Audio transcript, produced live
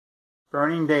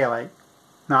Burning Daylight,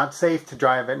 Not Safe to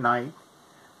Drive at Night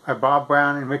by Bob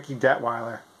Brown and Ricky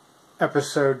Detweiler.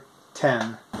 Episode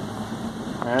 10.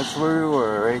 That's where we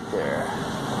were, right there.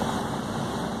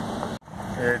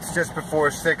 It's just before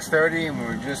 6:30 and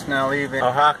we're just now leaving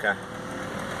Oaxaca.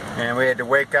 And we had to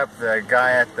wake up the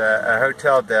guy at the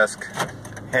hotel desk.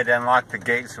 Had to unlock the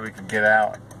gate so we could get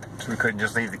out. So we couldn't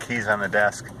just leave the keys on the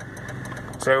desk.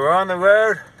 So we're on the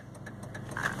road.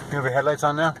 You have your headlights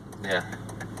on now? Yeah.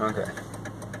 Okay.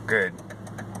 Good.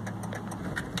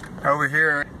 Over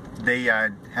here, they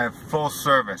have full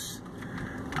service.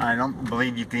 I don't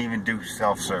believe you can even do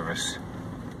self-service.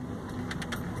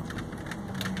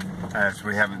 As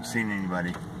we haven't seen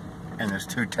anybody. And there's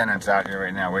two tenants out here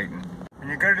right now waiting. When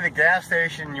you go to the gas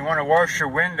station, you want to wash your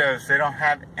windows. They don't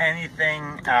have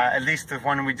anything, at least the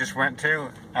one we just went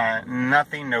to.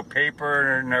 Nothing, no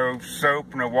paper, no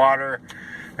soap, no water,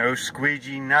 no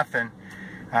squeegee, nothing.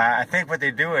 I think what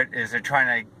they do it is they're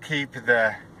trying to keep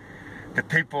the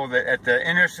people that at the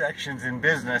intersections in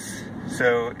business,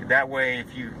 so that way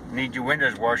if you need your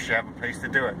windows washed, you have a place to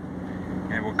do it.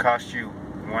 And it will cost you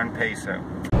 1 peso.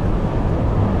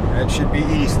 That should be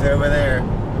east over there,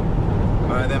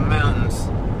 by the mountains.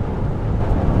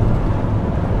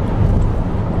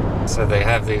 So they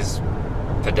have these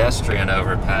pedestrian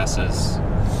overpasses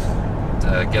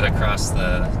to get across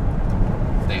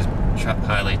these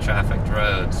highly trafficked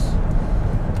roads,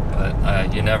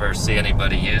 but you never see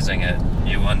anybody using it.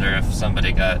 You wonder if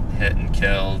somebody got hit and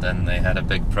killed and they had a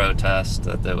big protest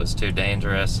that was too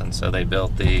dangerous, and so they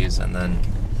built these, and then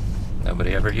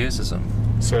nobody ever uses them.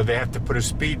 So they have to put a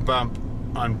speed bump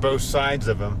on both sides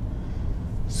of them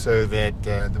so that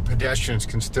the pedestrians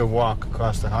can still walk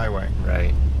across the highway.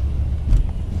 Right.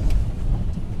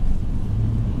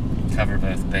 Cover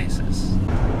both bases.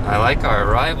 I like our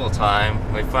arrival time.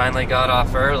 We finally got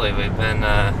off early. We've been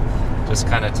just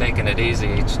kind of taking it easy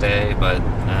each day, but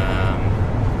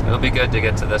it'll be good to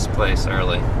get to this place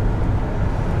early.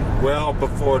 Well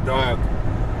before dark.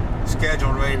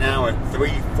 Scheduled right now at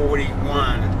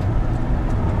 3:41.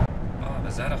 Oh,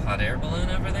 is that a hot air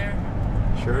balloon over there?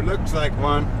 Sure looks like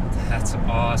one. That's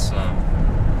awesome.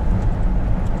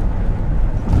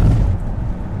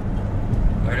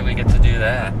 Where do we get to do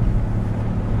that?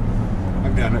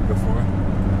 I've done it before.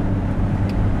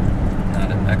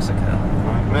 Not in Mexico.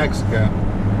 Not in Mexico.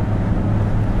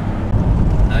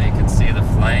 Now you can see the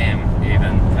flame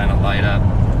even kind of light up.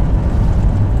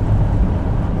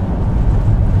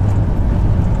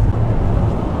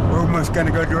 We're almost going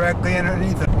to go directly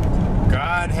underneath it.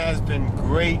 God has been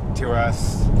great to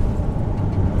us.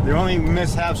 The only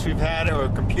mishaps we've had are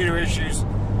computer issues.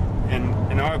 And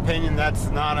in our opinion, that's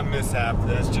not a mishap.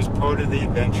 That's just part of the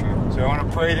adventure. So I want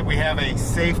to pray that we have a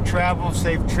safe travel,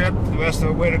 safe trip the rest of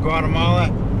the way to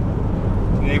Guatemala.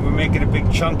 Today we're making a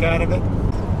big chunk out of it.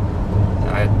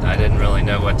 I didn't really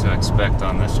know what to expect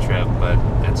on this trip, but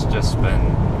it's just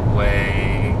been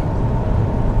way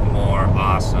more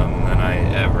awesome than I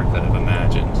ever could have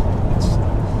imagined. It's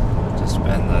just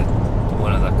been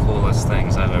one of the coolest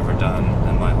things I've ever done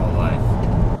in my whole life.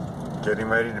 Getting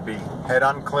ready to be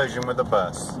head-on collision with a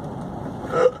bus.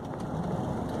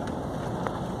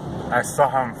 I saw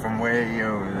him from way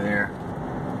over there.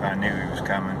 I knew he was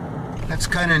coming. That's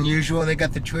kind of unusual. They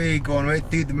got the tree going right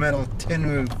through the metal tin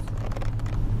roof.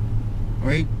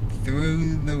 Right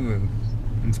through the roof.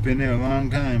 It's been there a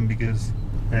long time because,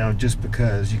 well, just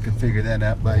because you can figure that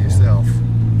out by yourself.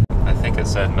 I think it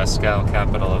said Mezcal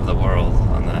capital of the world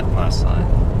on that last sign.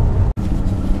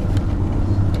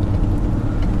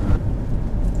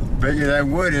 Bet you that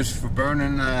wood is for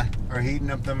burning or heating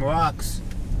up them rocks.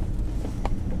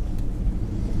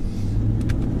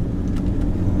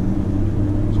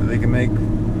 So they can make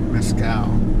mezcal.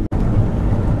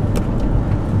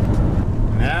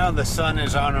 Now the sun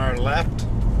is on our left,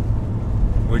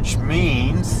 which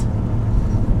means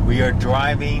we are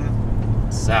driving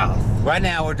south. Right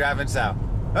now we're driving south.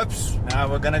 Oops, now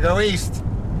we're gonna go east.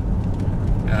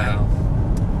 Oh.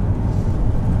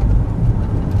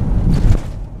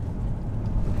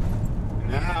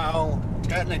 Now,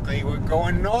 technically, we're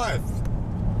going north.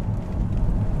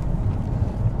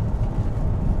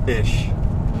 Fish.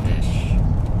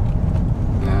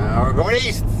 Now we're going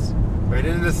east. Right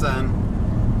into the sun.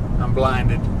 I'm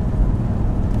blinded.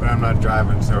 But I'm not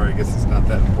driving, so I guess it's not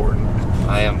that important.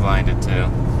 I am blinded too.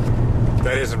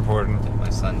 That is important. Get my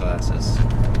sunglasses.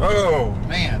 Oh,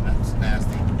 man, that's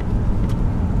nasty.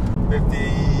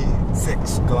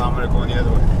 56 kilometers going the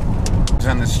other way.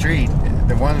 On the street,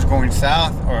 the ones going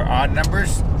south are odd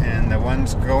numbers, and the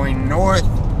ones going north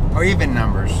are even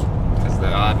numbers. Because the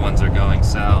odd ones are going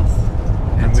south.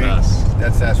 And That's us.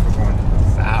 That's us. We're going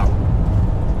south.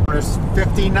 Verse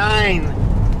 59.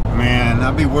 Man,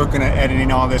 I'll be working at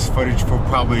editing all this footage for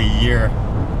probably a year.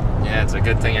 Yeah, it's a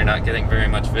good thing you're not getting very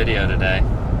much video today.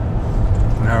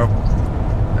 No,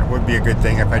 that would be a good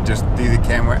thing if I just threw the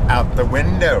camera out the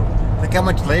window. Look how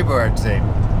much labor I'd save.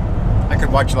 I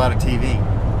could watch a lot of TV.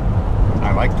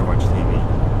 I like to watch TV.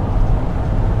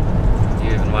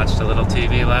 You even watched a little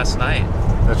TV last night.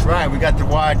 That's right, we got to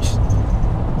watch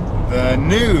the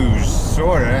news,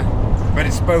 sorta, but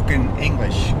it's spoken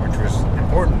English, which was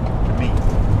important to me.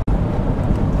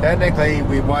 Technically,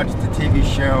 we watched the TV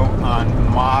show on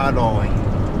modeling.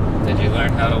 Did you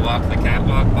learn how to walk the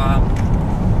catwalk, Bob?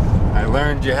 I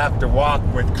learned you have to walk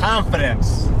with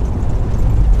confidence.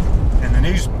 And the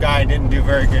news guy didn't do a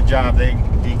very good job. They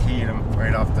DQ'd him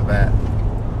right off the bat.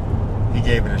 He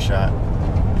gave it a shot.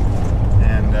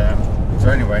 And so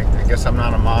anyway, I guess I'm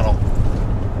not a model.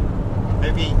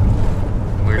 Maybe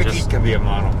Ricky can be a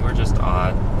model. We're just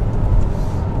odd.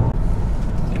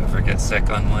 You ever get sick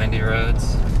on windy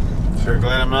roads? Sure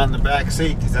glad I'm not in the back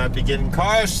seat because I'd be getting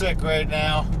car sick right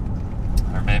now.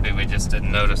 Or maybe we just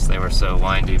didn't notice they were so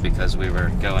windy because we were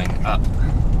going up.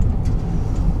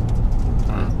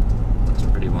 It's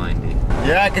pretty windy.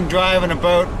 Yeah, I can drive in a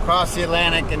boat across the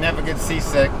Atlantic and never get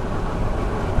seasick.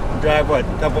 Drive, what,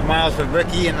 a couple miles with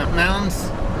Ricky in the mountains?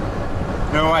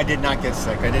 No, I did not get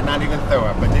sick. I did not even throw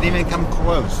up. I didn't even come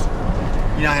close.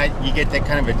 You know how you get that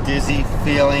kind of a dizzy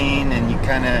feeling and you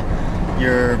kind of,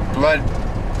 your blood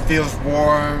feels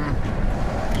warm.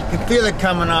 You can feel it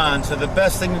coming on. So the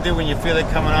best thing to do when you feel it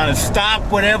coming on is stop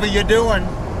whatever you're doing.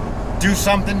 Do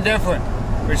something different.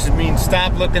 Which means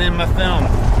stop looking in my film.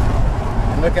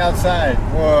 And look outside.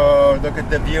 Whoa, look at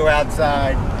the view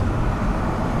outside.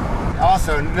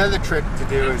 Also, another trick to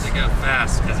do is... to go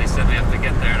fast, because he said we have to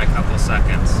get there in a couple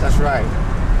seconds. That's right.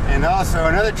 And also,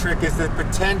 another trick is to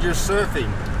pretend you're surfing.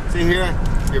 See here?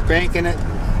 You're banking it.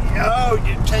 Oh,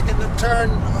 you're taking the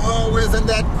turn. Oh, isn't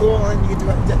that cool? And you do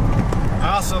it.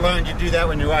 I also learned you do that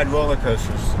when you ride roller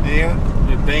coasters. Yeah.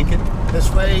 You bank it this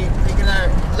way, taking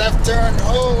a left turn.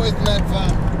 Oh, isn't that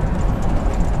fun?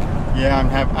 Yeah,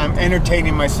 I'm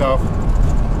entertaining myself.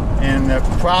 And the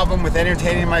problem with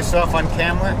entertaining myself on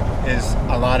camera is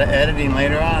a lot of editing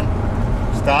later on.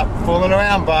 Stop fooling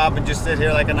around, Bob, and just sit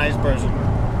here like a nice person.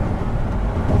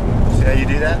 See how you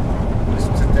do that?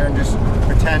 Just sit there and just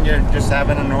pretend you're just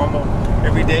having a normal,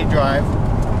 everyday drive.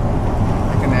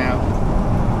 Like a nap.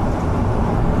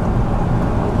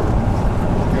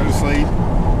 Go to sleep.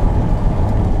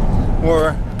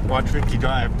 Or watch Ricky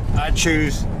drive. I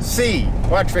choose C,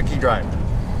 watch Ricky drive.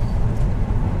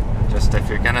 Just if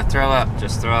you're gonna throw up,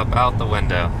 just throw up out the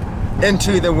window.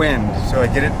 Into the wind, so I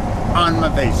get it on my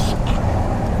face.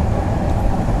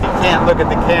 You can't look at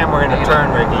the camera in a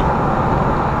turn, Ricky.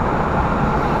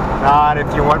 Not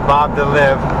if you want Bob to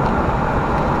live.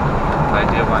 I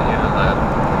do want you to live.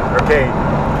 Okay,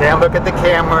 can't look at the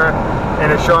camera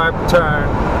in a sharp turn.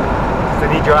 So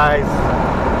he drives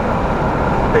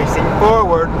facing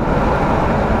forward.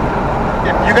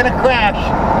 If you're gonna crash,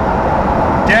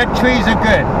 dead trees are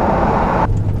good.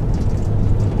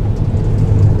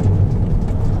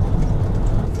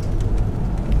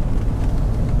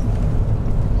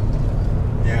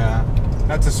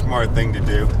 That's a smart thing to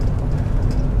do.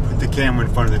 Put the camera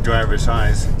in front of the driver's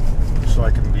eyes so I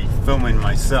can be filming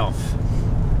myself.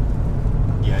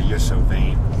 Yeah, you're so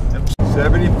vain.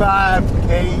 75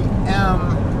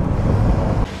 km.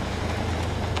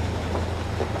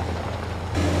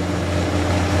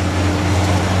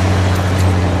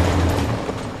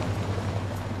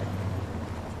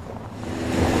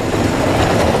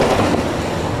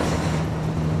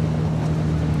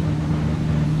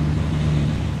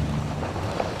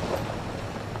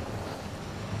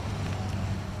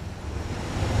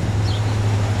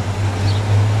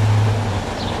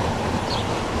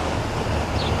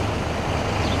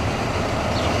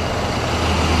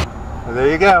 There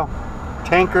you go.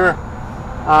 Tanker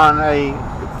on a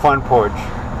fun porch.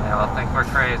 Yeah, they'll think we're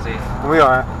crazy. We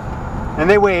are. And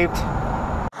they waved. 1, 2,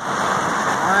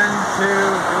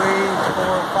 3,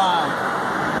 4,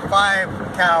 5.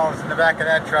 5 cows in the back of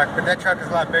that truck, but that truck is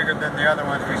a lot bigger than the other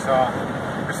ones we saw.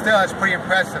 But still, it's pretty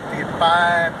impressive to get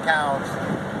 5 cows.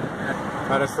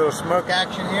 Got us a little smoke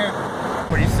action here.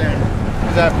 Pretty soon.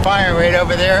 There's that fire right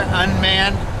over there,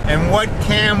 unmanned. And what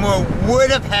camera would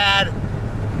have had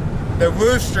the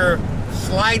rooster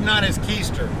sliding on his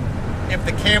keister if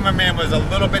the cameraman was a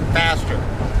little bit faster?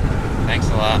 Thanks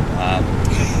a lot, Bob.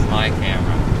 This is my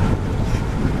camera.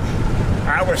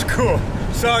 That was cool.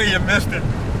 Sorry you missed it.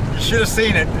 You should have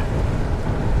seen it.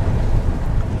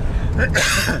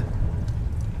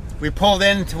 We pulled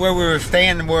into where we were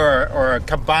staying, where our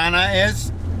cabana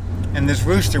is. and this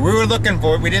rooster, we were looking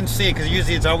for it, we didn't see it because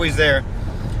usually it's always there.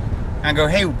 I go,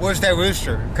 hey, where's that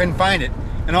rooster? Couldn't find it.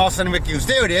 And all of a sudden Ricky goes,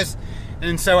 there it is.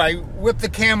 And so I whipped the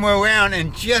camera around,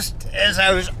 and just as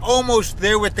I was almost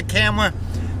there with the camera,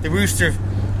 the rooster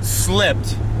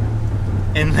slipped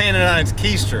and landed on its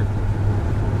keister.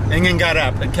 And then got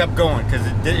up and kept going because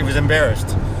it was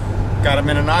embarrassed. Got him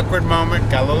in an awkward moment,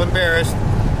 got a little embarrassed,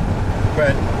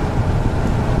 but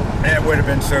it would have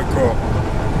been so cool.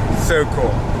 So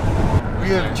cool. We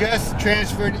have just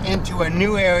transferred into a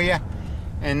new area,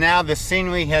 and now the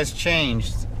scenery has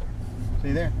changed.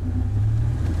 See there?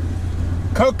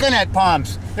 Coconut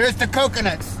palms. There's the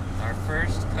coconuts. Our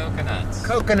first coconuts.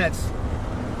 Coconuts.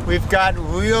 We've got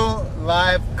real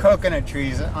live coconut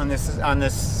trees on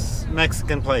this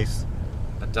Mexican place.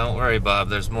 But don't worry, Bob,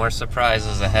 there's more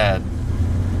surprises ahead.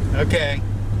 Okay.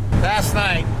 Last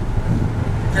night,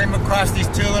 came across these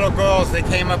two little girls. They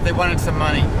came up, they wanted some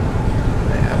money.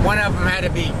 One of them had to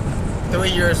be 3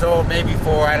 years old, maybe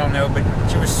 4, I don't know, but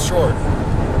she was short.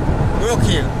 Real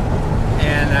cute.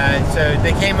 And so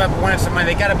they came up and wanted some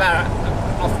money. They got about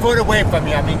a foot away from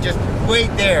you. I mean, just right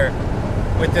there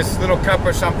with this little cup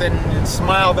or something, and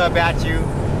smiled up at you.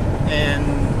 And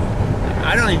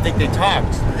I don't even think they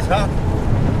talked. Did they talk?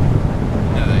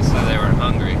 No, they said they were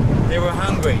hungry. They were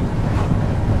hungry.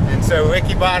 And so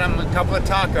Ricky bought them a couple of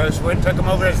tacos. Went and took them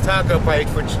over to his taco place,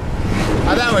 which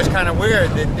I thought was kind of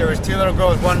weird that there was two little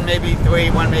girls, one maybe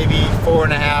 3, one maybe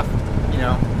 4.5, you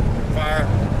know, fire.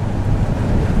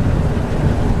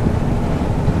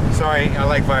 Sorry, I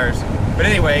like fires. But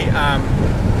anyway,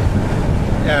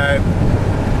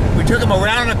 we took them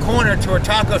around the corner to a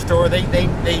taco store. They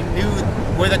knew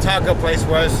where the taco place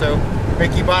was, so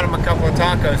Ricky bought them a couple of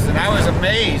tacos, and I was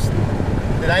amazed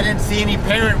that I didn't see any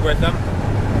parent with them.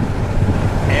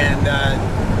 And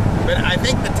but I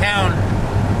think the town,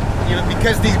 you know,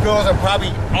 because these girls are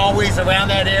probably always around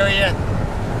that area,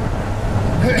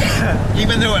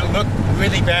 even though it looked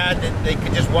really bad that they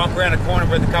could just walk around a corner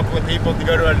with a couple of people to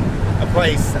go to a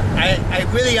place, I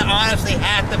really honestly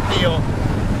have to feel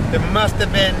there must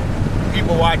have been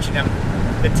people watching them.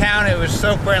 The town, it was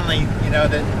so friendly, you know,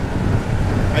 that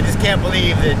I just can't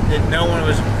believe that no one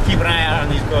was keeping an eye out on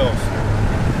these girls.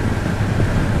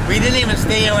 We didn't even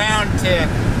stay around to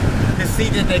see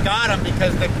that they got them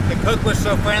because the cook was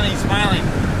so friendly and smiling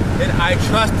that I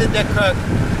trusted the cook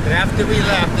that after we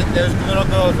left that those little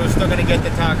girls were still going to get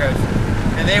the tacos.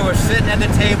 And they were sitting at the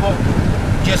table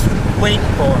just waiting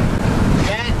for them.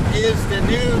 That is the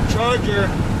new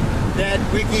Charger that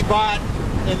Ricky bought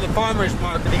in the farmer's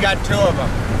market. He got 2 of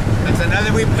them. That's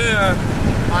another repair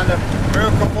on the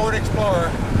Miracle Ford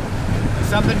Explorer. If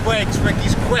something breaks,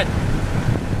 Ricky's quick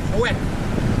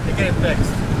to get it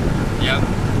fixed. Yep.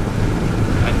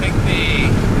 I think the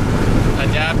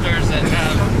adapters that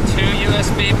have 2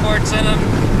 USB ports in them,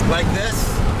 like this,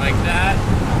 like that,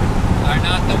 are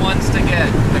not the ones to get,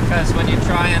 because when you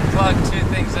try and plug 2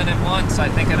 things in at once, I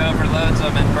think it overloads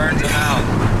them and burns them out.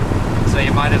 So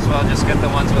you might as well just get the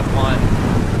ones with 1.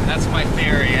 That's my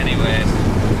theory anyways.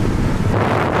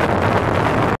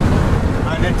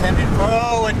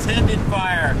 Attended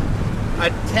fire.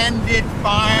 Attended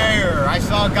fire. I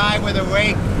saw a guy with a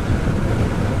rake.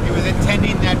 He was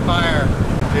attending that fire.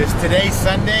 Is today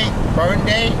Sunday, burn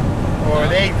day? Or are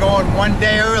they going one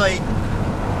day early?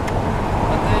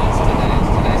 What day is today?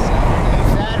 Today's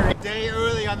Saturday. Saturday. Day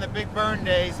early on the big burn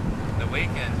days. The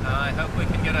weekend. I hope we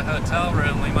can get a hotel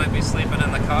room. We might be sleeping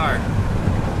in the car.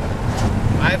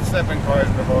 I've slept in cars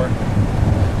before.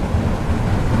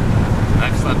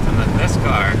 I've slept in this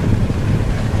car.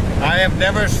 I have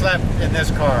never slept in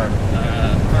this car.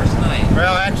 First night.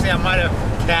 Well, actually, I might have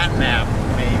catnapped,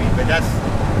 maybe, but that's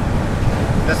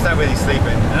not really sleeping.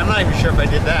 And I'm not even sure if I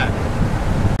did that.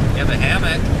 You have a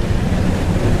hammock.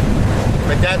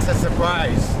 But that's a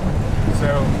surprise.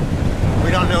 So, we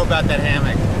don't know about that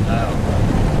hammock. Oh.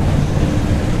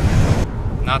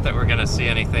 Not that we're going to see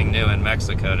anything new in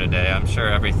Mexico today. I'm sure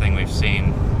everything we've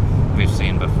seen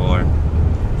before.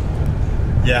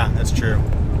 Yeah, that's true.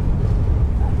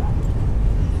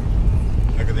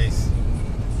 Look at these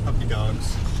puppy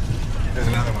dogs. There's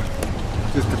another one.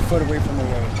 Just a foot away from the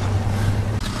road.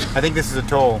 I think this is a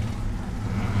toll.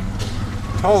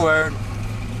 Toll road.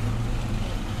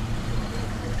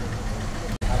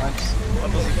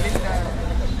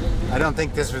 I don't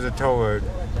think this was a toll road.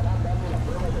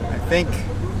 I think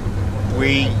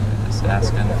we... Just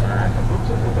asking for...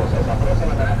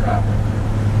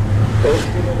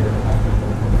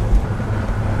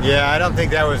 Yeah, I don't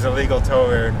think that was a legal toll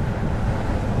road.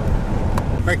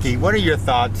 Ricky, what are your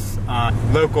thoughts on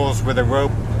locals with a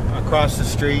rope across the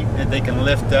street that they can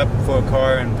lift up for a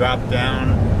car and drop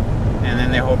down? and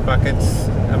then they hold buckets.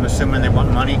 I'm assuming they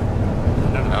want money.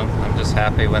 I don't know. I'm just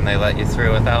happy when they let you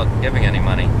through without giving any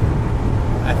money.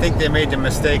 I think they made the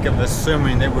mistake of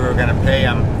assuming that we were going to pay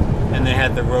them, and they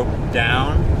had the rope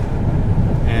down.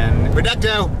 And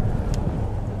reducto,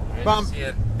 bump,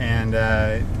 and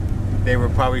they were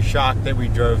probably shocked that we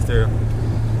drove through,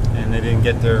 and they didn't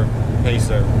get their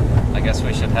peso. I guess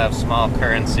we should have small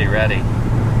currency ready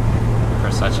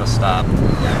for such a stop.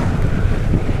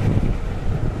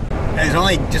 It was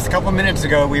only just a couple minutes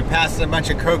ago we passed a bunch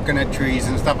of coconut trees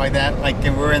and stuff like that, like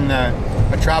we're in a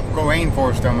tropical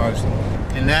rainforest almost.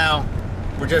 And now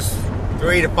we're just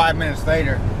 3 to 5 minutes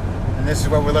later, and this is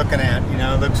what we're looking at. You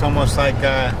know, it looks almost like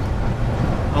a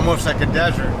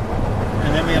desert.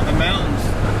 And then we have the mountains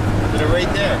that are right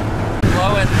there.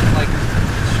 Blowing like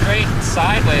straight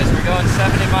sideways. We're going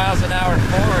 70 miles an hour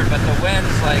forward, but the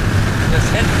wind's like just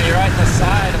hitting me right in the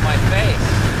side of my face.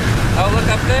 Oh, look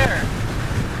up there.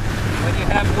 When you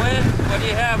have wind, what do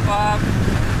you have, Bob?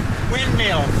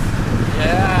 Windmills.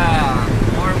 Yeah,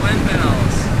 more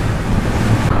windmills.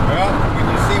 Well, when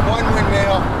you see one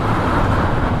windmill,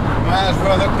 you might as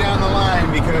well look down the line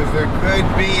because there could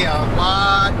be a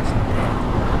lot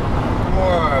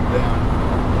more of them.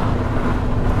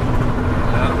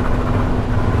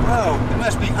 Oh, there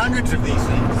must be hundreds of these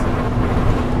things.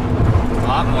 A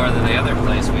lot more than the other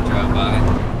place we drove by.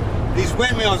 These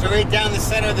windmills are right down the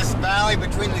center of this valley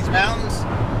between these mountains.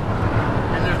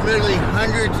 And there's literally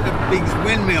hundreds of these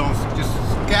windmills just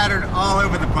scattered all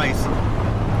over the place.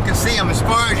 You can see them as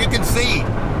far as you can see.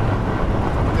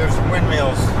 There's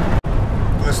windmills.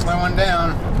 We're slowing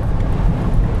down.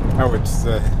 Oh, it's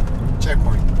the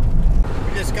checkpoint.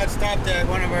 We just got stopped at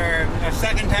one of our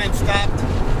second time stopped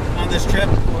on this trip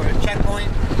for a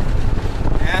checkpoint.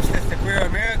 They asked us if we were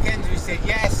Americans. We said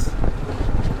yes.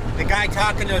 The guy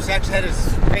talking to us actually had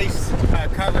his face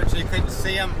covered so you couldn't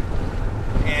see him.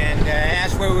 And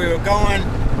asked where we were going.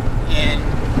 And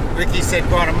Ricky said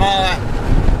Guatemala.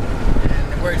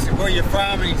 And we said, where are you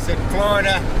from? And he said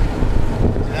Florida.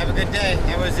 So have a good day.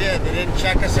 That was it. They didn't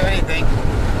check us or anything.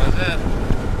 That was it.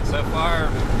 So far,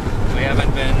 we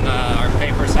haven't been, our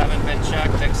papers haven't been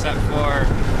checked except for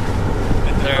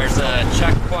there's a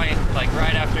checkpoint like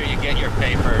right after you get your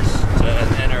papers to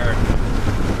enter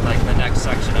like the next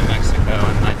section of Mexico,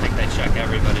 and I think they check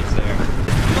everybody's there.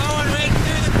 Going right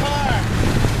through the car.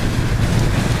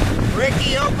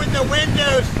 Ricky opened the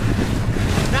windows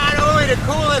not only to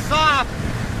cool us off,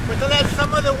 but to let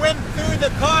some of the wind through the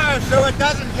car so it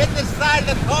doesn't hit the side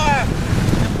of the car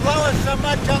and blow us so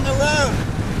much on the road.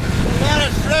 A lot of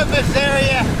surface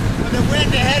area for the wind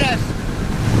to hit us,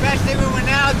 especially when we're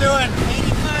now doing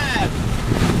 85.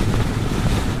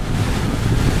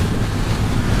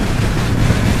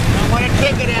 I want a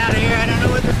ticket out of here. I don't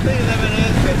know what the speed limit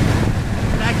is, but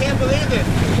I can't believe it.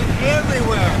 It's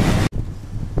everywhere.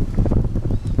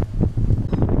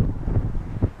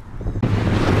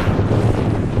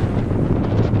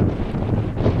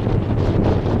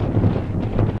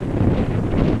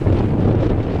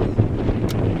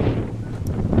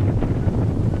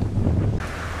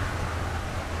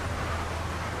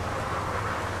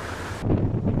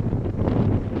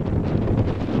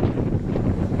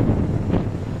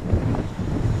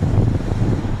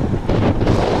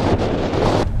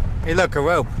 Hey look, a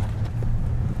rope.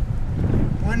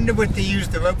 Wonder what they use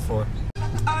the rope for.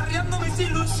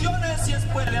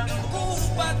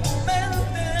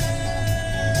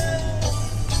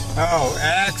 Oh,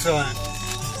 excellent.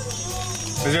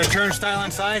 Is there a turnstile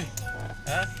inside?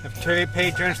 Huh? A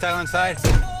paid turnstile inside?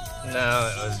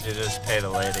 No, it was you just pay the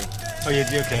lady. Oh, you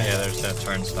do? Okay. Yeah, there's no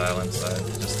turnstile inside,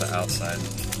 just the outside.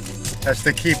 That's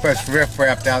to keep us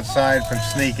riff-raffed outside from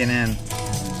sneaking in.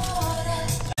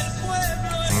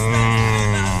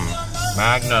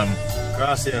 Magnum.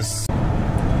 Gracias.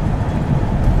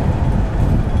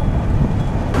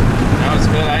 That was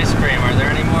good ice cream. Are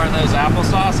there any more of those apple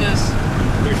sauces?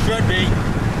 There should be.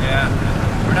 Yeah.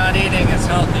 We're not eating as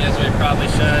healthy as we probably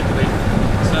should. We've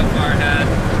so far had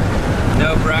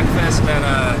no breakfast and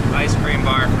an ice cream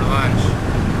bar for lunch.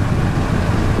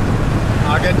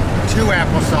 I'll get 2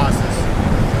 apple sauces.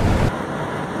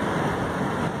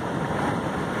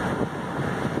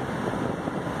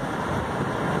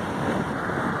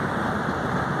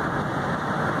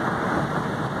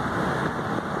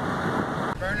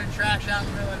 Burning trash out in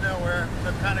the middle of nowhere.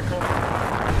 Look kind of cool.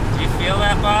 Do you feel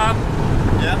that, Bob?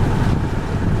 Yep.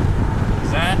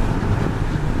 Is that?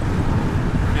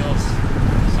 Feels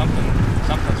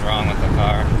something's wrong with the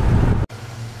car.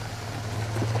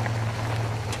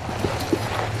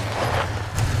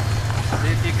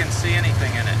 See if you can see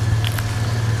anything in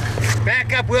it.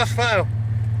 Back up real slow.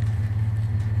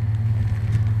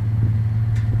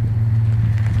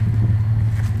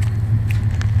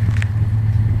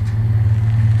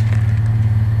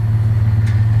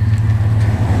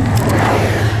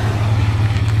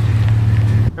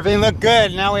 didn't look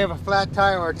good. Now we have a flat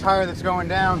tire or a tire that's going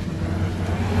down.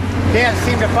 Can't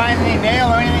seem to find any nail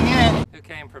or anything in it. Who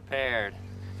came prepared?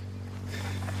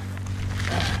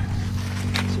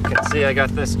 As you can see, I got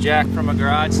this jack from a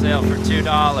garage sale for $2.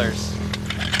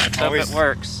 Let's hope it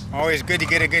works. Always good to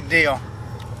get a good deal.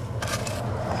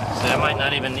 So I might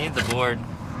not even need the board.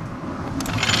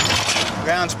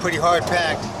 Ground's pretty hard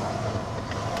packed.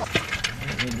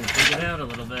 I need to dig it out a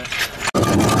little bit.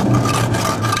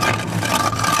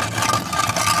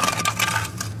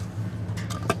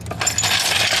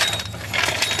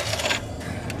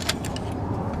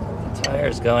 The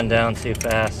tire's going down too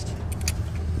fast.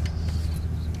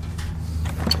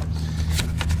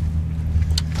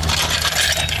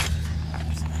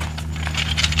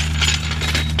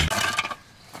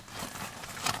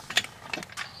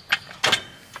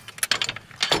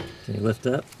 Can you lift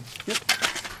up? Yep.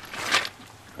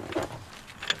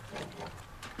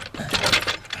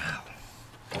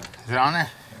 Is it on there?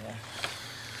 Yeah.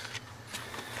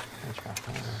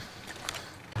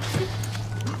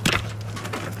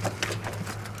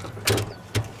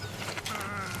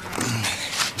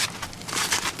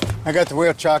 I got the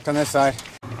wheel chalked on this side.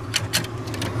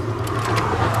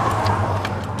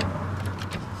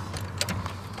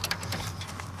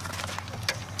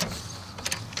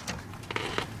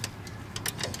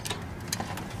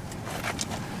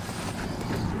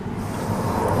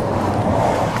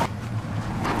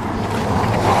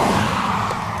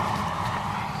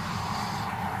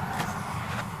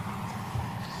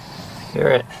 Hear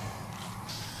it.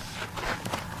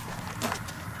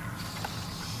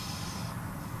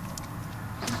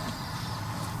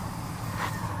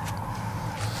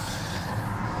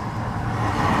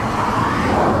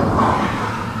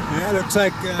 Yeah, it looks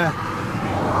like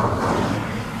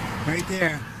right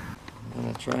there. I'm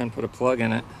gonna try and put a plug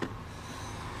in it.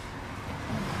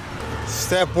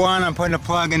 Step one on putting a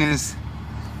plug in is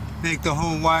make the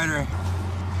hole wider.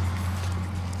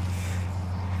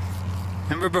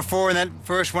 Remember before in that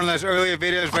first one of those earlier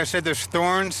videos where I said there's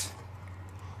thorns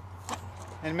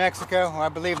in Mexico? Well, I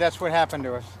believe that's what happened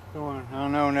to us. Thorn. Oh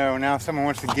no, now someone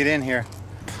wants to get in here.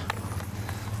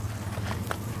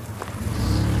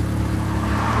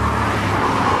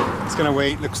 It's gonna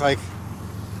wait, looks like.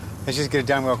 Let's just get it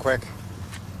done real quick.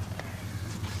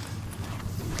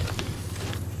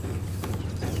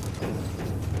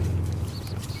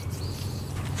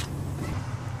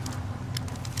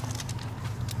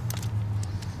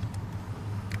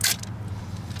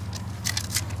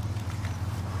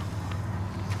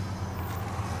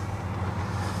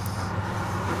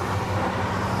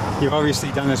 You've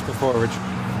obviously done this before, Rich.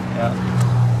 Yeah.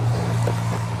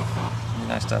 It'd be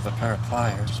nice to have a pair of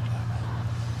pliers.